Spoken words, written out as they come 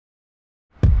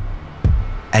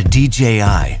At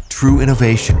DJI, true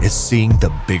innovation is seeing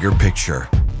the bigger picture.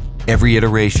 Every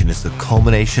iteration is the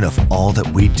culmination of all that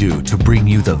we do to bring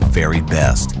you the very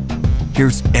best.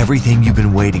 Here's everything you've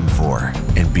been waiting for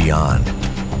and beyond.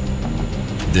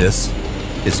 This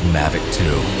is Mavic 2.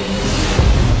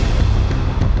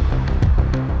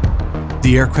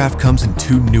 The aircraft comes in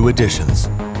two new editions,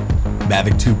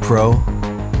 Mavic 2 Pro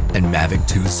and Mavic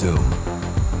 2 Zoom.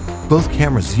 Both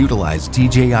cameras utilize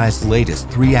DJI's latest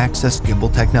 3-axis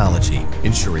gimbal technology,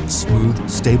 ensuring smooth,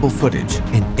 stable footage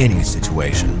in any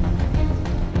situation.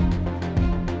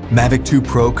 Mavic 2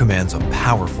 Pro commands a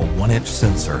powerful 1-inch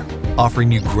sensor,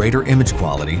 offering you greater image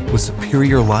quality with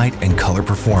superior light and color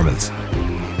performance.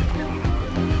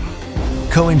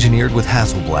 Co-engineered with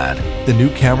Hasselblad, the new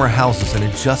camera houses an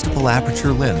adjustable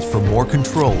aperture lens for more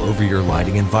control over your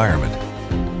lighting environment.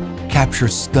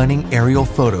 Captures stunning aerial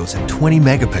photos at 20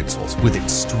 megapixels with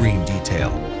extreme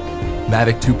detail.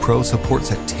 Mavic 2 Pro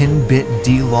supports a 10-bit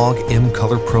D-Log-M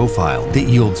color profile that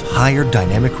yields higher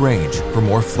dynamic range for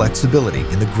more flexibility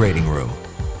in the grading room.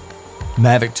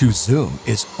 Mavic 2 Zoom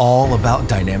is all about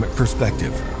dynamic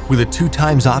perspective. With a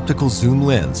 2x optical zoom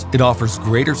lens, it offers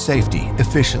greater safety,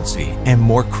 efficiency, and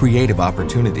more creative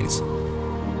opportunities.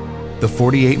 The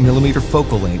 48mm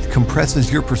focal length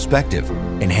compresses your perspective,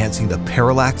 enhancing the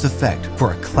parallax effect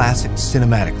for a classic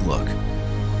cinematic look.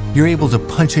 You're able to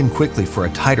punch in quickly for a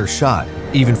tighter shot,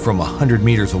 even from 100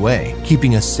 meters away,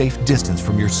 keeping a safe distance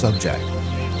from your subject.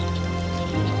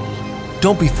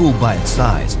 Don't be fooled by its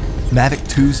size. Mavic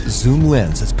 2's zoom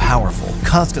lens is powerful,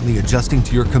 constantly adjusting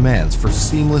to your commands for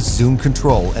seamless zoom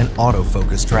control and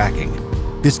autofocus tracking.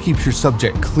 This keeps your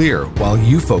subject clear while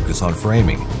you focus on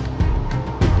framing.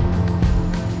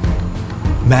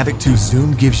 Mavic 2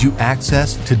 Zoom gives you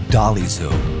access to dolly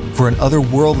zoom for an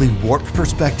otherworldly warped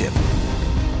perspective.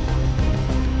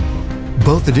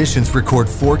 Both editions record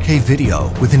 4K video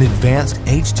with an advanced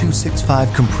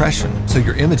H.265 compression, so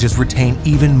your images retain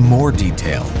even more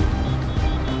detail.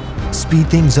 Speed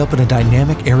things up in a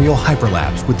dynamic aerial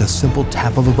hyperlapse with the simple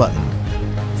tap of a button.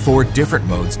 4 different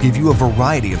modes give you a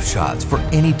variety of shots for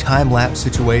any time-lapse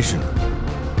situation.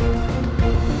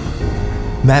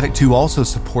 Mavic 2 also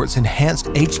supports enhanced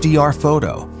HDR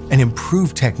photo, an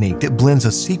improved technique that blends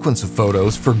a sequence of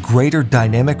photos for greater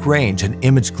dynamic range and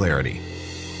image clarity.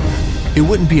 It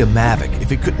wouldn't be a Mavic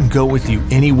if it couldn't go with you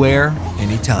anywhere,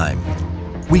 anytime.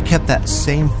 We kept that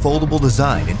same foldable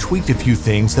design and tweaked a few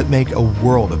things that make a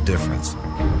world of difference.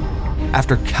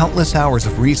 After countless hours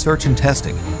of research and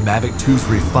testing, Mavic 2's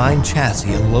refined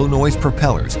chassis and low-noise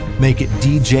propellers make it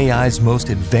DJI's most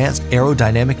advanced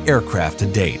aerodynamic aircraft to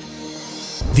date.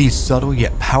 These subtle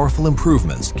yet powerful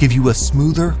improvements give you a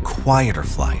smoother, quieter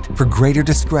flight for greater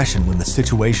discretion when the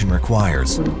situation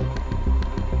requires.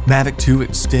 Mavic 2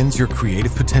 extends your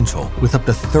creative potential with up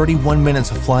to 31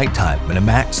 minutes of flight time and a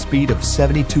max speed of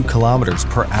 72 kilometers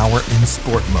per hour in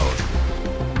sport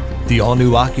mode. The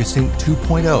all-new OcuSync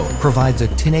 2.0 provides a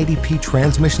 1080p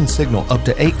transmission signal up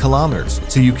to 8 kilometers,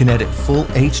 so you can edit full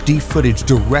HD footage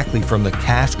directly from the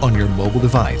cache on your mobile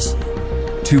device.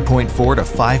 2.4 to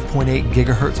 5.8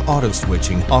 GHz auto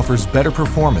switching offers better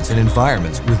performance in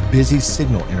environments with busy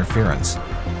signal interference.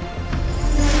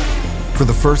 For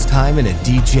the first time in a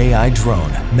DJI drone,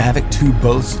 Mavic 2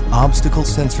 boasts obstacle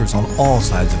sensors on all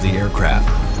sides of the aircraft.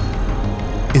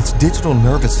 Its digital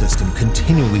nervous system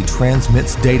continually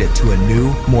transmits data to a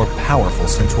new, more powerful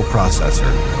central processor.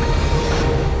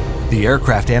 The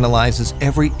aircraft analyzes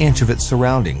every inch of its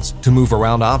surroundings to move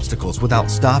around obstacles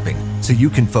without stopping, so you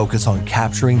can focus on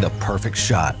capturing the perfect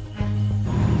shot.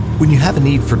 When you have a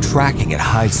need for tracking at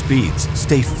high speeds,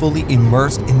 stay fully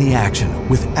immersed in the action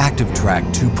with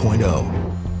ActiveTrack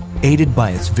 2.0. Aided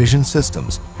by its vision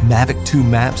systems, Mavic 2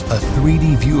 maps a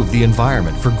 3D view of the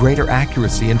environment for greater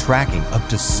accuracy in tracking up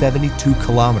to 72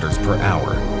 kilometers per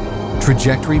hour.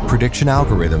 Trajectory prediction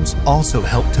algorithms also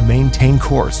help to maintain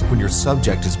course when your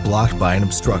subject is blocked by an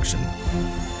obstruction.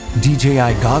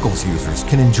 DJI goggles users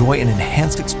can enjoy an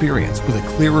enhanced experience with a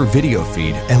clearer video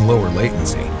feed and lower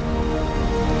latency.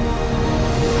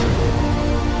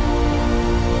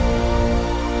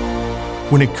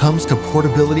 When it comes to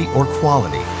portability or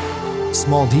quality,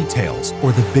 small details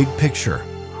or the big picture,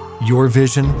 your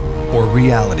vision or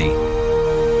reality,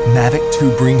 Mavic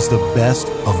 2 brings the best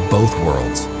of both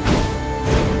worlds.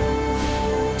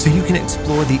 So you can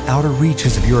explore the outer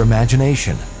reaches of your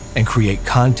imagination and create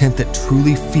content that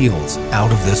truly feels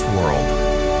out of this world.